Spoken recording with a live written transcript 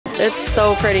It's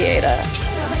so pretty,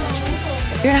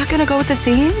 Aydah. You're not gonna go with the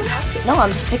theme? No, I'm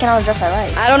just picking out a dress I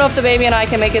like. I don't know if the baby and I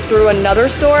can make it through another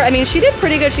store. I mean, she did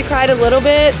pretty good. She cried a little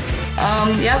bit.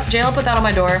 Yep, Jayla put that on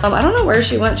my door. I don't know where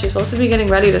she went. She's supposed to be getting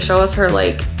ready to show us her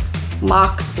like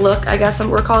mock look, I guess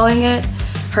we're calling it.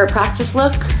 Her practice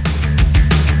look.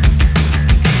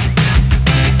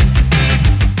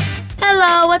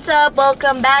 Hello, what's up?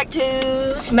 Welcome back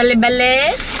to Smelly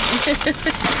Belly.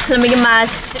 Let me get my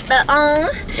seatbelt on.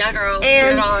 Yeah, girl, and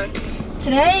get it on.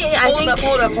 Today,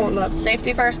 Hold up.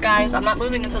 Safety first, guys. I'm not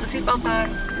moving until the seatbelt's on.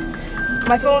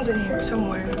 My phone's in here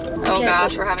somewhere. Oh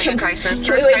gosh, we're having a crisis.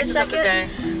 Can we First wait crisis a of the day.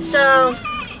 So,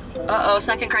 Uh-oh,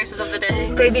 second crisis of the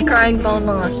day. baby crying, phone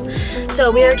lost. So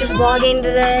we are just vlogging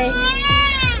today.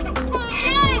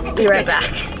 Be right back.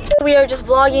 We are just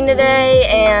vlogging today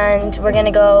and we're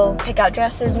gonna go pick out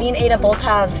dresses. Me and Aydah both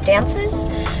have dances.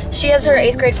 She has her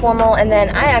 8th grade formal and then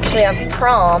I actually have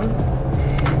prom.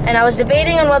 And I was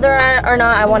debating on whether or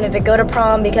not I wanted to go to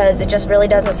prom because it just really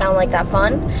doesn't sound like that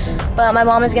fun. But my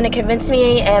mom is gonna convince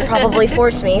me and probably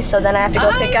force me, so then I have to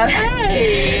go pick out.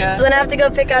 So then I have to go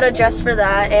pick out a dress for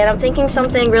that, and I'm thinking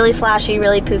something really flashy,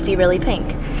 really poofy, really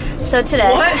pink. So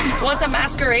today. What? Well, it's a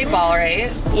masquerade ball,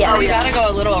 right? Yeah. So we gotta go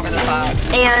a little over the top.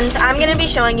 And I'm gonna be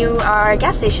showing you our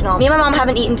gas station haul. Me and my mom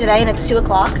haven't eaten today, and it's 2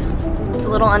 o'clock. It's a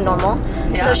little unnormal.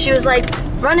 Yeah. So she was like,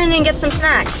 run in and get some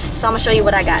snacks. So I'm gonna show you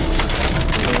what I got.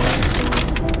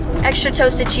 Extra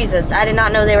toasted Cheez-Its. I did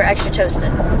not know they were extra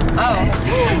toasted. Oh.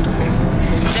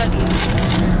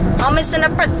 Hummus and a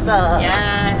pretzel.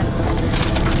 Yes.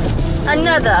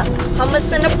 Another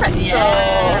hummus and a pretzel.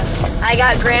 Yes. I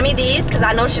got Grammy these because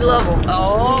I know she love them.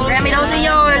 Oh. Grammy, those are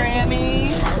yours. Grammy.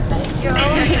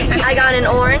 I got an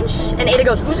orange, and Aydah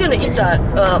goes, "Who's gonna eat that?"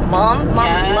 Mom. Mom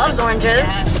Yes. loves oranges.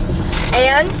 Yes.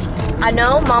 And I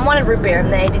know Mom wanted root beer,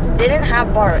 and they didn't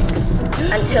have Barks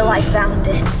until I found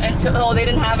it. They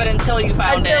didn't have it until you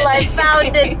found it. Until I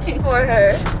found it for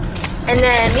her. And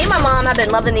then me and my mom have been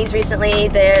loving these recently.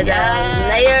 They're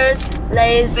the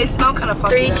Lays. They smell kind of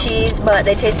funky. 3 cheese, but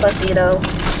they taste bussy though.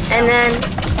 And then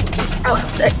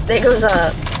there goes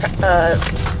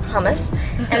hummus.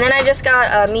 And then I just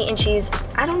got meat and cheese.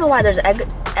 I don't know why there's egg.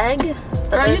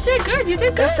 Girl, you did good. You did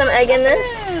good. There's some egg in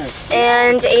this. Yes.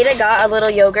 And Aydah got a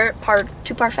little yogurt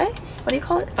two parfait. What do you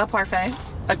call it? A parfait.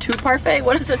 A 2 parfait?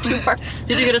 What is a 2 parfait?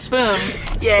 Did you get a spoon?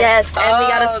 Yeah. Yes, and we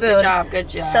got a spoon. Good job, good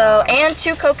job. So, and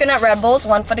 2 coconut Red Bulls,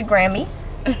 1 for the Grammy.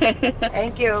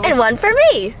 Thank you. And 1 for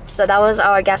me. So that was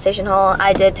our gas station haul.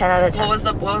 I did 10 out of 10.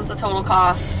 What was the total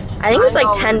cost? I think it was like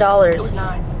 $10. It was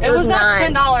 9. It was not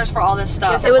 $10 for all this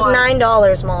stuff. Yes, It was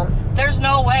 $9, Mom. There's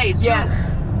no way.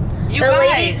 Yes. You The guys.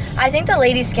 lady, I think the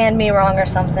lady scanned me wrong or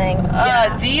something.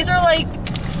 These are like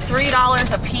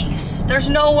 $3 a piece. There's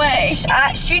no way.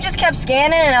 She just kept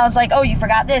scanning, and I was like, "Oh, you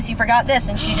forgot this,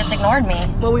 and she just ignored me.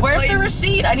 Well, Where's the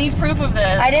receipt? I need proof of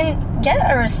this. I didn't get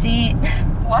a receipt.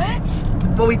 What?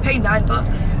 Well, we paid $9. I'm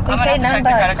gonna have to check the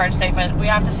credit card statement. We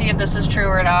have to see if this is true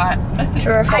or not.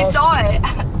 True or false? I saw it.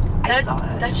 I saw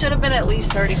it. That should have been at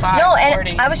least 35. No,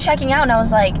 40. and I was checking out, and I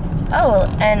was like, "Oh,"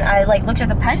 and I like looked at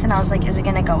the price, and I was like, "Is it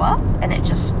gonna go up?" And it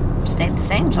just stayed the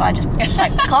same, so I just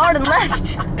swiped the card and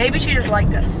left. Maybe she just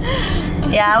liked us.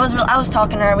 Yeah, I was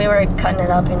talking to her. We were cutting it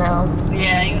up,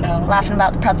 Yeah, you know. laughing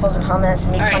about the pretzels and hummus,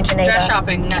 and me All right, punching dress Aydah.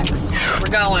 shopping next.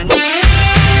 We're going.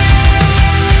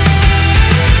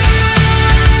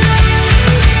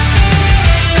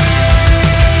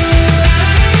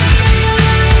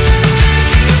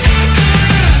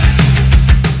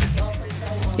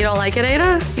 You don't like it,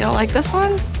 Aydah? You don't like this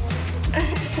one?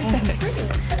 It's pretty.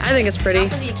 I think it's pretty.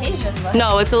 For the occasion, but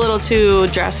No, it's a little too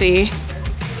dressy.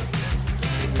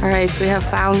 All right, so we have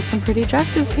found some pretty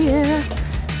dresses here.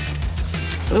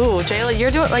 Ooh, Jayla, you're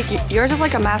doing like yours is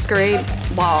like a masquerade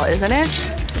ball, isn't it?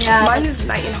 yeah. Mine is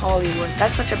Night in Hollywood.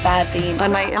 That's such a bad theme. A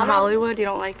night in I'm not- Hollywood. You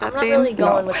don't like that I'm not theme? really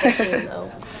going with the theme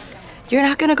though. You're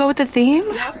not gonna go with the theme?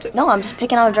 You have to. No, I'm just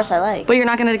picking out a dress I like. But you're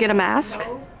not gonna get a mask?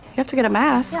 You have to get a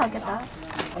mask. Yeah, I'll get that.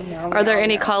 Are there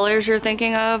any colors you're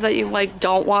thinking of that you like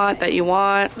don't want, that you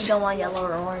want? You don't want yellow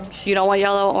or orange. You don't want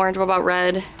yellow, orange, what about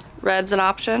red? Red's an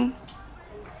option?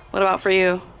 What about for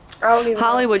you? I don't even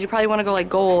Hollywood, you probably want to go like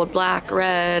gold, black,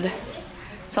 red,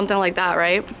 something like that,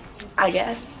 right? I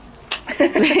guess.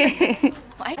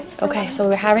 Okay, so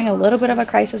we're having a little bit of a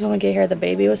crisis when we get here. The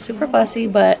baby was super fussy,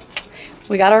 but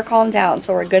we got her calmed down,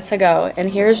 so we're good to go. And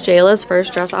here's Jayla's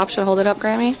first dress option. Hold it up,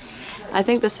 Grammy. I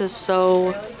think this is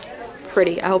so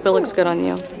pretty. I hope it looks good on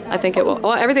you. I think it will.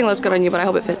 Well, everything looks good on you, but I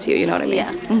hope it fits you. You know what I mean?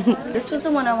 Yeah. This was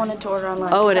the one I wanted to order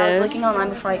online. Oh, it I was is? looking online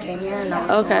before I came here, and that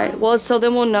was Okay. Well, so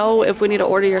then we'll know if we need to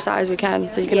order your size, we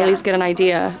can. So you can at Yeah. least get an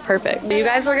idea. Perfect. You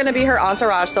guys are gonna be her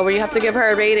entourage, so you have to give her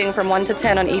a rating from 1 to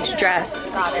 10 on each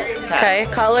dress. Got it. Okay.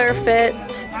 Color, fit,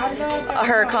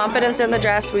 her confidence in the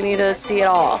dress. We need to see it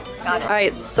all. Got it. All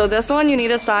right. So this one you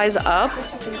need a size up,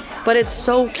 but it's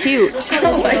so cute.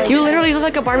 You literally look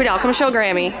like a Barbie doll. Come show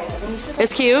Grammy.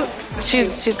 It's cute.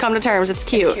 She's come to terms. It's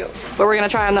cute. But we're gonna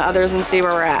try on the others and see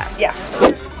where we're at. Yeah.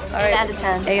 All right. 8 out of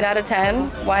 10. 8 out of 10.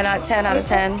 Why not 10 out of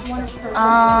 10?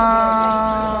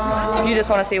 You just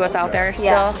want to see what's out there still?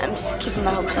 Yeah, I'm just keeping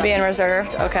my hopes up. Being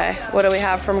reserved. Okay. What do we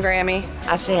have from Grammy?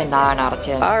 I say a 9 out of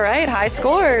 10. All right. High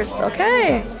scores.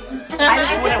 Okay. I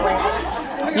just wouldn't wear this.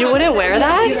 You wouldn't wear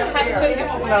that?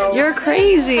 No. You're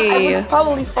crazy. Would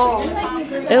probably fall.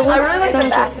 It looks I really like so the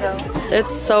back though.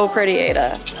 It's so pretty,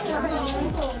 Aydah.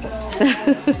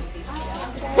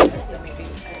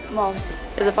 Mom.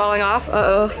 Is it falling off?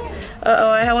 Uh-oh. Uh-oh,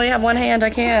 I only have one hand. I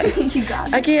can't. You got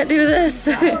it. I can't do this.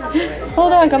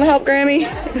 Hold on, come help Grammy.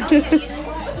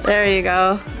 There you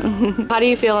go. How do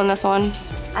you feel in this one?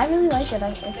 I really like it.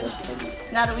 I feel good.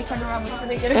 Now that we turn around, we're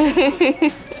gonna get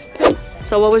it.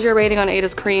 So what was your rating on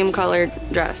Aydah's cream colored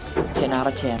dress? 10 out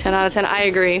of 10. 10 out of 10. I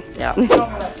agree. Yeah.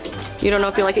 You don't know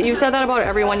if you like it. You said that about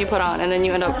every one you put on, and then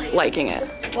you end up liking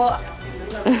it. Well,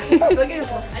 I feel like it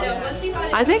just looks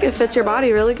fun. I think it fits your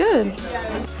body really good.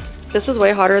 This is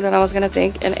way harder than I was gonna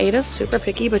think, and Aydah's super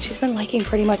picky, but she's been liking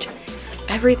pretty much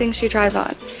everything she tries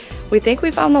on. We think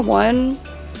we found the one,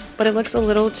 but it looks a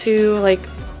little too like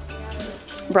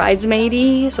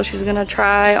bridesmaidy, so she's gonna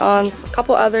try on a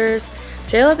couple others.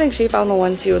 Jayla thinks she found the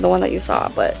one too, the one that you saw,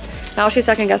 but now she's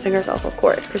second guessing herself, of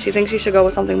course, because she thinks she should go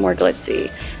with something more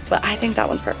glitzy. But I think that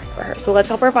one's perfect for her. So let's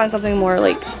help her find something more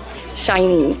like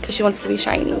shiny, because she wants to be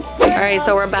shiny. All right,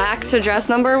 so we're back to dress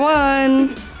number 1.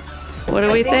 What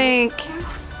do we think?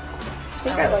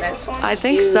 I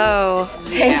think so.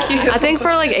 Thank you. I think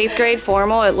for like 8th grade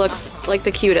formal, it looks like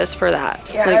the cutest for that.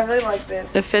 Yeah, Like, I really like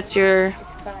this. it fits your...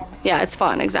 Yeah, it's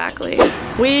fun, exactly.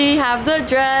 We have the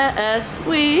dress.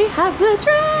 We have the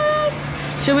dress.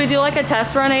 Should we do like a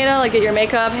test run, Aydah? Like get your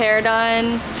makeup, hair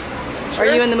done? Sure.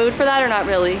 Are you in the mood for that or not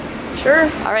really? Sure.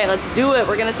 All right, let's do it.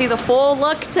 We're gonna see the full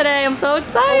look today. I'm so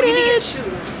excited. We need to get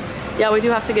shoes. Yeah, we do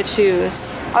have to get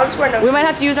shoes. I'll just wear no shoes. We might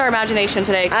have to use our imagination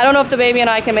today. I don't know if the baby and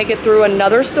I can make it through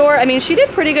another store. I mean, she did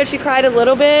pretty good. She cried a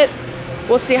little bit.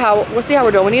 We'll see how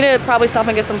we're doing. We need to probably stop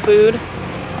and get some food.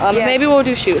 Yes. Maybe we'll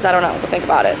do shoes. I don't know. We'll think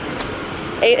about it.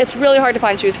 It's really hard to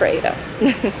find shoes for Aydah.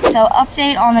 So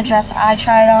update on the dress I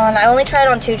tried on. I only tried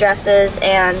on 2 dresses,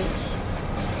 and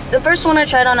the first one I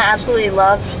tried on I absolutely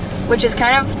loved, which is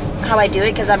kind of how I do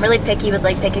it because I'm really picky with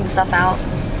like picking stuff out.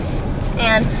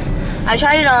 And I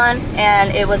tried it on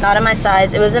and it was not in my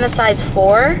size. It was in a size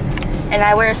 4 and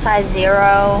I wear a size 0.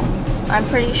 I'm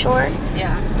pretty short.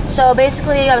 Yeah. So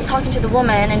basically I was talking to the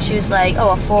woman and she was like,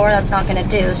 oh, a 4, that's not gonna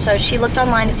do. So she looked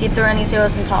online to see if there were any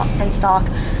 0s in stock.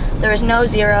 There was no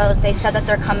 0s. They said that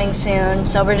they're coming soon.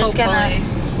 So we're just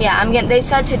Hopefully. they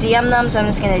said to DM them, so I'm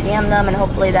just gonna DM them and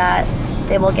hopefully that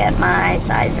they will get my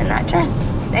size in that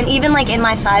dress. And even like in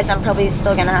my size, I'm probably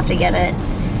still gonna have to get it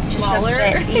just Smaller?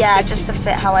 to fit. Yeah, just to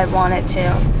fit how I want it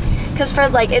to. Cause for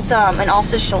like, it's an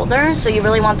off the shoulder, so you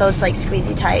really want those like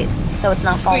squeezy tight, so it's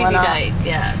not falling off.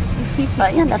 yeah.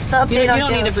 But yeah, that's the update You on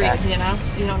don't need Jayla's to breathe, dress. you know?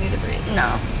 You don't need to breathe. No,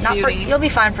 not for, Beauty. you'll be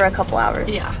fine for a couple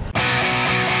hours. Yeah.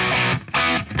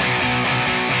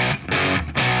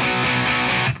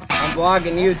 I'm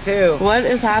vlogging you too. What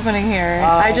is happening here?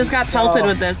 I just got pelted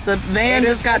with this. The van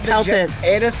just got pelted.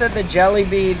 Aydah said the jelly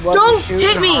bead wasn't Don't shooting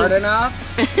hit me. hard enough.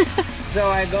 So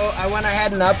I went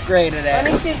ahead and upgraded it. Let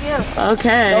me shoot you.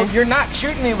 Okay. No, you're not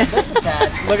shooting me with this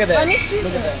attached. Look at this. Let me shoot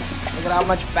Look at this. Look at how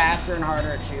much faster and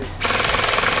harder it shoots.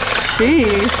 Sheesh.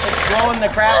 It's blowing the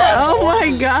crap out of Oh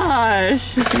my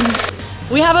gosh.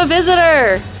 We have a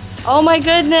visitor. Oh my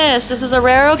goodness. This is a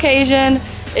rare occasion.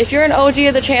 If you're an OG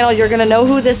of the channel, you're gonna know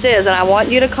who this is, and I want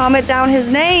you to comment down his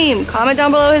name. Comment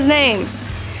down below his name.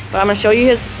 But I'm gonna show you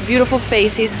his beautiful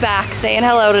face. He's back saying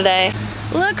hello today.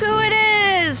 Look who it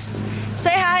is.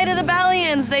 Say hi to the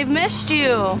Bellions. They've missed you.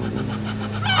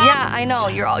 Yeah, I know.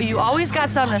 You always got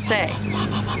something to say.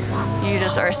 You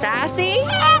just are sassy.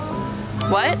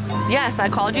 What? Yes, I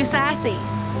called you sassy.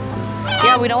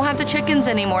 Yeah, we don't have the chickens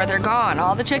anymore. They're gone.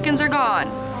 All the chickens are gone.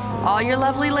 All your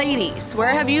lovely ladies. Where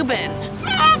have you been?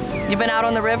 You been out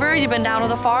on the river? You been down on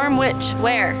the farm? Which?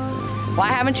 Where? Why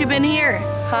haven't you been here?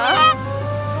 Huh?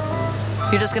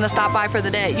 You're just gonna stop by for the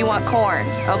day. You want corn.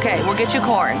 Okay, we'll get you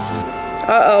corn.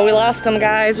 Uh-oh, we lost him,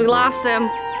 guys. We lost him.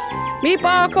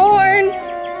 Meatball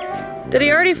corn. Did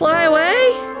he already fly away?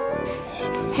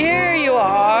 Here you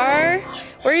are.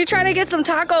 Were you trying to get some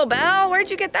Taco Bell?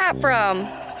 Where'd you get that from?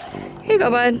 Here you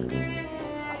go, bud.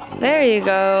 There you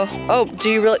go. Oh, do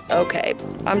you really? Okay,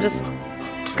 I'm just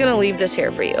gonna leave this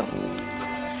here for you.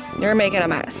 You're making a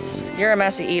mess. You're a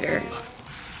messy eater.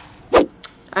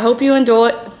 I hope you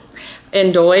enjoyed.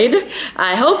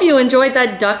 I hope you enjoyed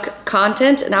that duck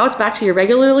content. Now it's back to your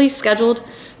regularly scheduled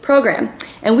program.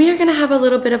 And we are gonna have a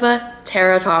little bit of a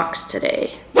Terra Talks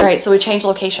today. All right, so we changed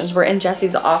locations. We're in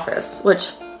Jesse's office,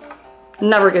 which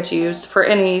never gets used for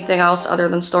anything else other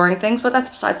than storing things, but that's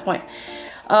besides the point.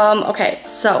 Okay,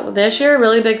 so this year,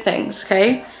 really big things,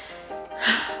 okay?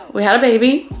 We had a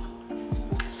baby.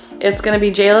 It's gonna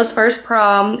be Jayla's first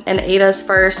prom and Aydah's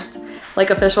first like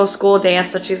official school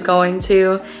dance that she's going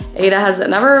to. Aydah has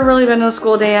never really been to a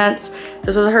school dance.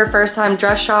 This was her first time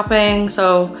dress shopping,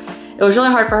 so it was really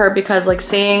hard for her because like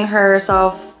seeing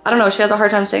herself, I don't know, she has a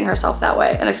hard time seeing herself that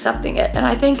way and accepting it. And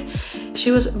I think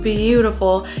she was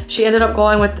beautiful. She ended up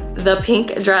going with the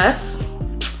pink dress,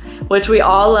 which we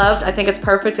all loved. I think it's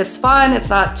perfect, it's fun, it's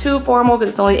not too formal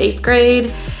because it's only 8th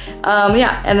grade.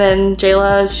 Yeah, and then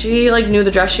Jayla, she like knew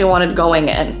the dress she wanted going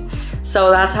in.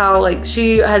 So that's how, like,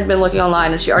 she had been looking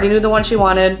online and she already knew the one she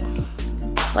wanted.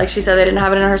 Like she said, they didn't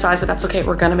have it in her size, but that's okay,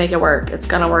 we're gonna make it work. It's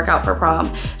gonna work out for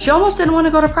prom. She almost didn't want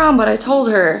to go to prom, but I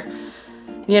told her,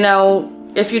 you know,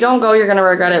 if you don't go, you're gonna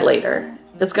regret it later.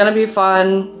 It's gonna be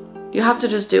fun. You have to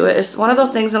just do it. It's one of those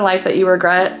things in life that you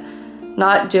regret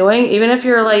not doing, even if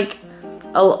you're like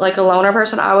a loner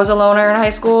person. I was a loner in high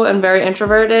school and very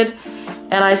introverted.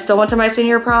 And I still went to my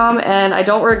senior prom and I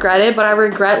don't regret it, but I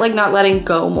regret like not letting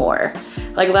go more.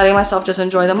 Like letting myself just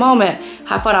enjoy the moment,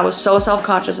 have fun. I was so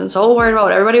self-conscious and so worried about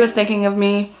what everybody was thinking of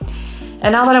me.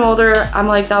 And now that I'm older, I'm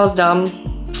like, that was dumb.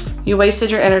 You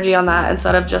wasted your energy on that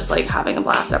instead of just like having a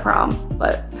blast at prom.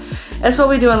 But it's what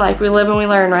we do in life. We live and we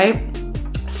learn, right?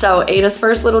 So Aydah's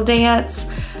first little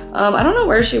dance. I don't know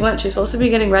where she went. She's supposed to be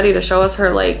getting ready to show us her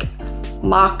like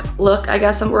mock look, I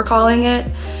guess we're calling it.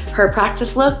 Her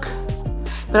practice look.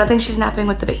 But I think she's napping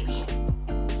with the baby.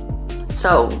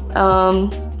 So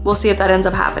we'll see if that ends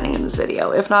up happening in this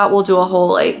video. If not, we'll do a whole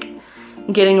like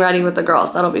getting ready with the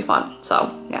girls. That'll be fun. So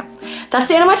yeah, that's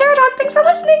the end of my Terra Talk. Thanks for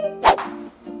listening.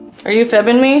 Are you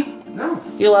fibbing me? No.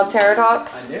 You love Terra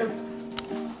Talks? I do.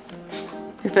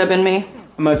 You're fibbing me?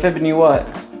 Am I fibbing you what?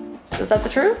 Is that the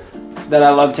truth? That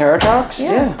I love Terra Talks?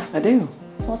 Yeah, I do.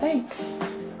 Well, thanks.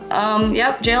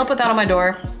 Yep, Jayla put that on my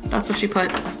door. That's what she put.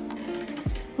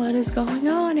 What is going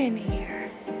on in here?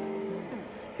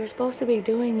 You're supposed to be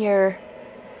doing your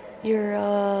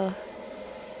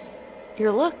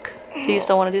look. Do you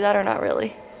still want to do that or not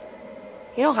really?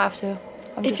 You don't have to.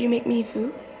 If you make me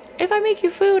food? If I make you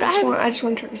food, I just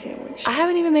want a turkey sandwich. I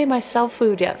haven't even made myself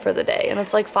food yet for the day, and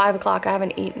it's like 5 o'clock. I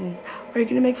haven't eaten. Are you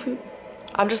gonna make food?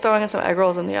 I'm just throwing in some egg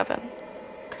rolls in the oven.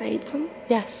 Can I eat some?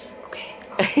 Yes.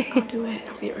 Okay, I'll do it.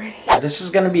 I'll get ready. This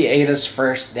is gonna be Aydah's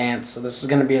first dance, so this is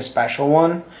gonna be a special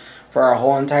one for our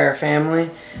whole entire family,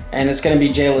 and it's gonna be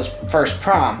Jayla's first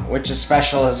prom, which is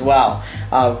special as well.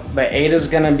 But Aydah's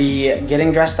gonna be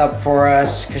getting dressed up for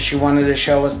us because she wanted to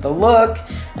show us the look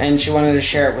and she wanted to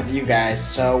share it with you guys.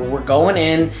 So we're going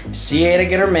in to see Aydah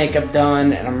get her makeup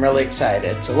done, and I'm really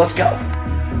excited. So let's go.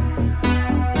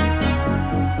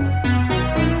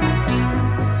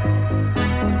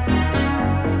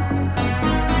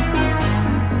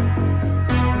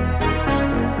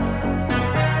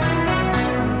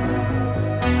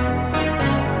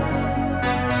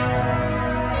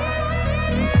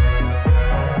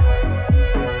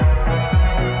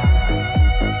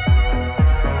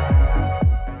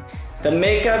 The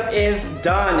makeup is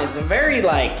done. It's a very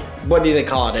like, what do they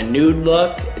call it? A nude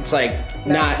look? It's like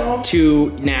natural? Not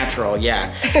too natural,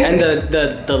 yeah. And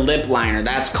the lip liner,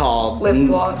 that's called lip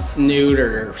gloss. Nude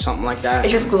or something like that.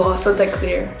 It's just gloss, so it's like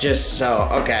clear. Just so,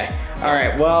 okay. All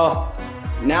right, well,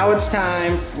 now it's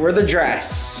time for the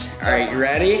dress. All right, you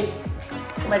ready?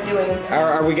 What am I doing?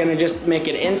 Are we gonna just make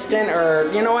it instant,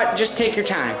 or you know what? Just take your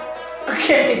time.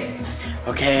 Okay.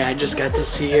 Okay, I just got to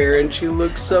see her and she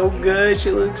looks so good.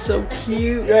 She looks so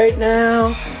cute right now.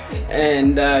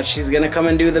 And she's gonna come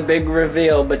and do the big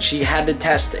reveal, but she had to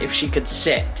test if she could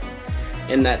sit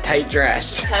in that tight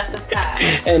dress. The test is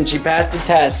passed. And she passed the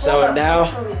test, so now,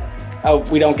 oh,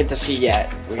 we don't get to see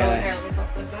yet. We gotta,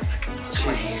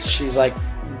 she's like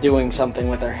doing something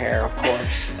with her hair, of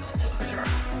course.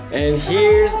 And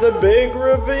here's the big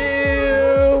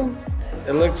reveal.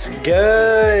 It looks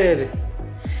good.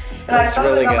 That's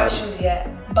really good. I good. haven't put on my shoes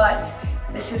yet, but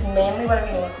this is mainly what I'm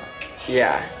gonna look like.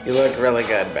 Yeah, you look really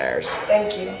good, Bears.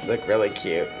 Thank you. You look really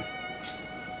cute.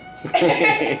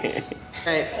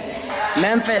 Right.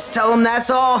 Memphis, tell them that's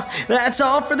all. That's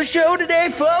all for the show today,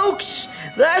 folks.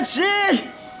 That's it.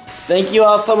 Thank you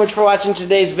all so much for watching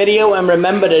today's video, and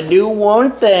remember to do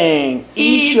one thing.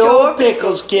 Eat your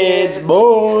pickles, kids.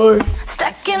 Bye.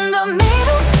 Stuck in the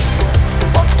middle.